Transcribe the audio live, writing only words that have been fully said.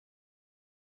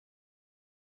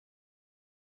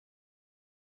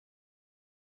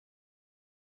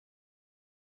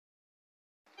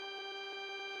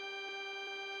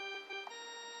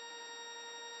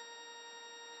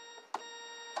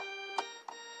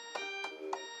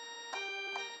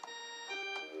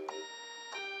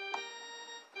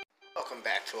Welcome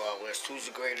back to our list. Who's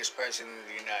the greatest president of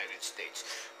the United States?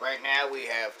 Right now we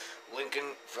have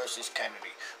Lincoln versus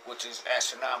Kennedy, which is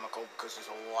astronomical because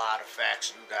there's a lot of facts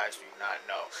you guys do not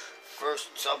know.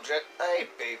 First subject, hey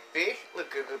baby,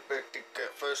 look at the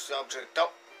first subject. Oh,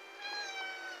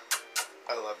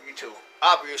 I love you too.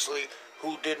 Obviously,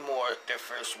 who did more their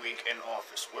first week in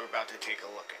office? We're about to take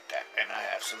a look at that, and I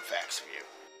have some facts for you.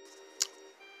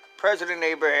 President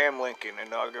Abraham Lincoln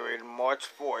inaugurated March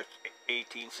 4th,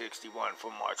 1861.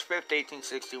 From March 5th,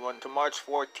 1861 to March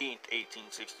 14th,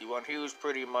 1861, he was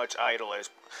pretty much idle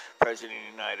as President of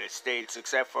the United States,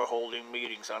 except for holding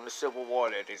meetings on the Civil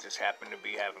War that they just happened to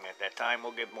be having at that time.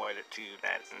 We'll get more to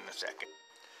that in a second.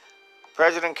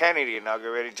 President Kennedy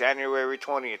inaugurated January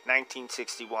 20th,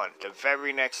 1961. The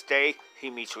very next day, he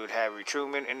meets with Harry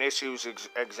Truman and issues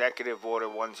Executive Order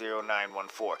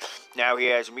 10914. Now he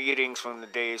has meetings from the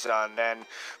days on then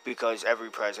because every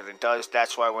president does.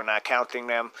 That's why we're not counting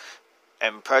them.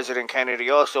 And President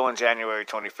Kennedy also on January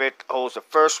 25th holds the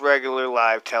first regular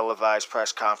live televised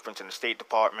press conference in the State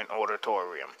Department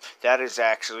auditorium. That is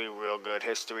actually real good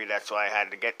history. That's why I had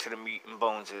to get to the meat and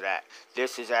bones of that.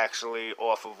 This is actually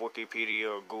off of Wikipedia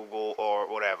or Google or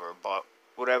whatever. But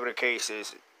whatever the case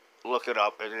is, look it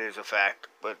up. It is a fact.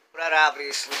 But that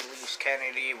obviously leaves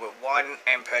Kennedy with 1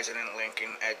 and President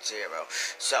Lincoln at 0.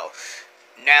 So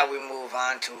now we move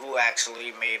on to who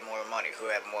actually made more money, who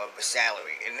had more of a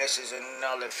salary. And this is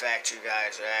another fact you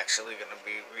guys are actually going to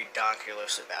be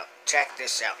redonkulous about. Check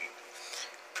this out.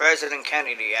 President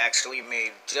Kennedy actually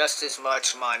made just as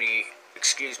much money,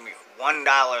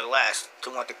 $1 less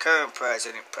than what the current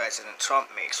president, President Trump,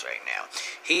 makes right now.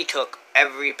 He took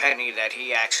every penny that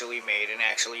he actually made and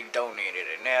actually donated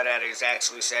it. Now that is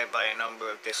actually said by a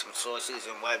number of different sources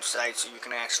and websites, so you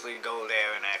can actually go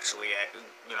there and actually,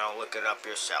 look it up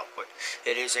yourself. But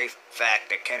it is a fact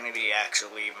that Kennedy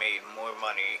actually made more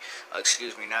money,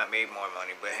 not made more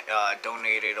money, but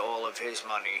donated all of his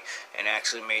money and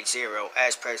actually made 0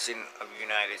 as President of the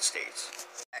United States.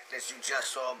 As you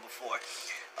just saw before,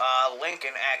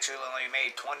 Lincoln actually only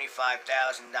made $25,000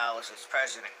 as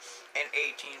president in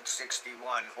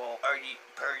 1861,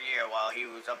 per year while he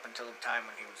was up until the time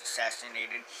when he was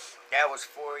assassinated. That was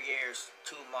 4 years,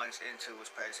 2 months into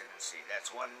his presidency.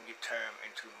 That's 1 term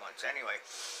in 2 months. Anyway,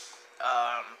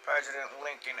 President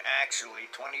Lincoln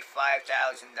actually, $25,000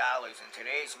 in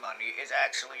today's money is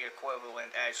actually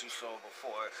equivalent, as you saw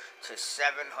before, to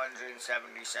 $777,000,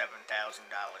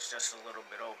 just a little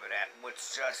bit over that, which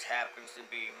just happens to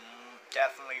be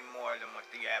definitely more than what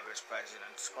the average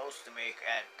president's supposed to make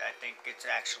at. I think it's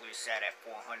actually set at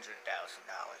 $400,000.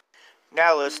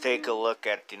 Now let's take a look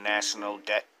at the national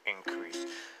debt increase.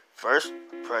 First,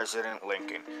 President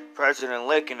Lincoln. President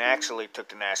Lincoln actually took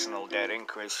the national debt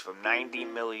increase from $90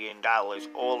 million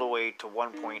all the way to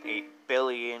 $1.8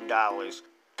 billion,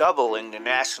 doubling the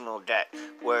national debt,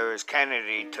 whereas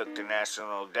Kennedy took the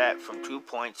national debt from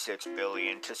 $2.6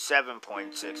 billion to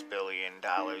 $7.6 billion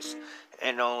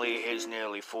in only his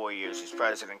nearly 4 years as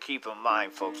president. Keep in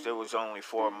mind, folks, there was only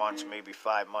 4 months, maybe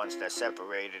 5 months that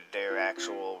separated their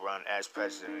actual run as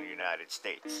president of the United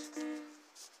States.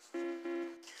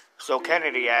 So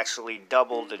Kennedy actually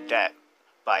doubled the debt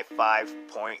by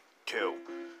 $5.2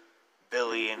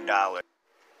 billion.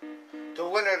 The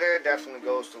winner there definitely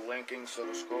goes to Lincoln, so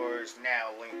the score is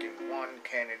now Lincoln 1,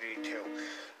 Kennedy 2.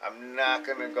 I'm not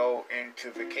going to go into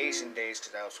vacation days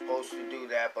because I was supposed to do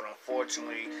that, but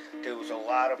unfortunately there was a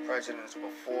lot of presidents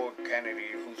before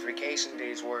Kennedy whose vacation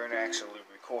days weren't actually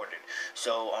recorded.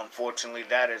 So unfortunately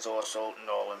that is also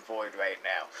null and void right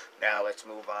now. Now let's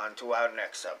move on to our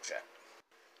next subject.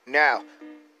 Now,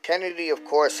 Kennedy, of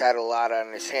course, had a lot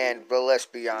on his hand, but let's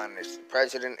be honest.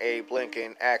 President Abe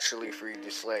Lincoln actually freed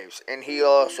the slaves, and he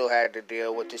also had to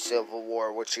deal with the Civil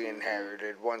War, which he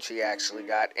inherited once he actually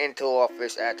got into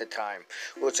office at the time,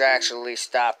 which actually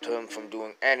stopped him from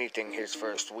doing anything his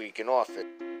first week in office.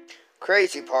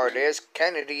 Crazy part is,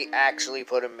 Kennedy actually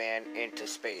put a man into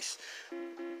space.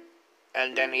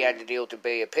 And then he had to deal with the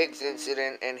Bay of Pigs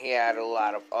incident, and he had a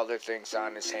lot of other things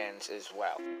on his hands as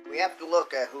well. We have to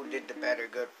look at who did the better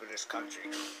good for this country.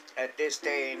 At this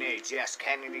day and age, yes,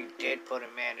 Kennedy did put a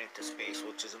man into space,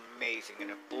 which is amazing, and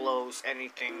it blows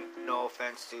anything, no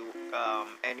offense to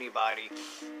anybody,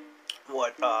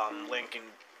 what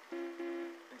Lincoln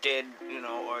did,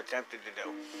 or attempted to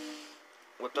do.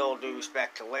 With all due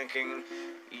respect to Lincoln,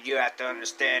 you have to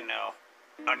understand now,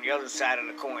 on the other side of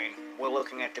the coin, we're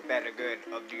looking at the better good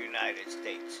of the United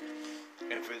States.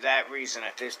 And for that reason,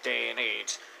 at this day and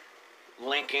age,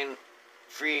 Lincoln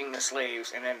freeing the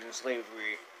slaves and ending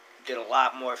slavery did a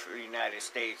lot more for the United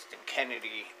States than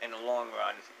Kennedy, in the long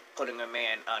run, putting a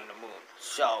man on the moon.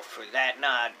 So for that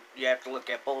nod, you have to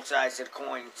look at both sides of the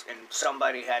coins, and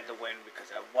somebody had to win because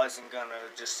I wasn't gonna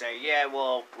just say, yeah,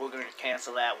 well, we're gonna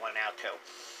cancel that one out too.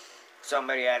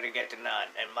 Somebody had to get the nod,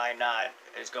 and my nod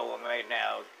is going right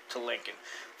now to Lincoln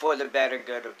for the better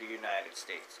good of the United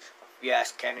States.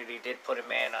 Yes, Kennedy did put a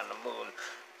man on the moon,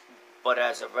 but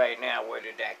as of right now, where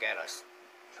did that get us?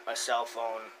 A cell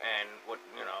phone, and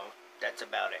that's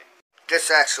about it. This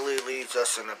actually leaves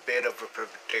us in a bit of a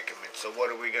predicament. So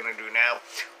what are we going to do now?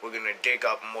 We're going to dig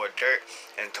up more dirt.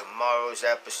 And tomorrow's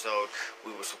episode,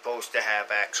 we were supposed to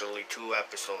have actually 2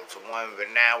 episodes of one, but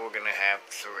now we're going to have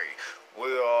 3.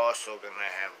 We're also going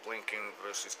to have Lincoln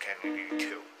versus Kennedy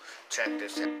 2. Check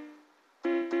this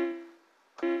out.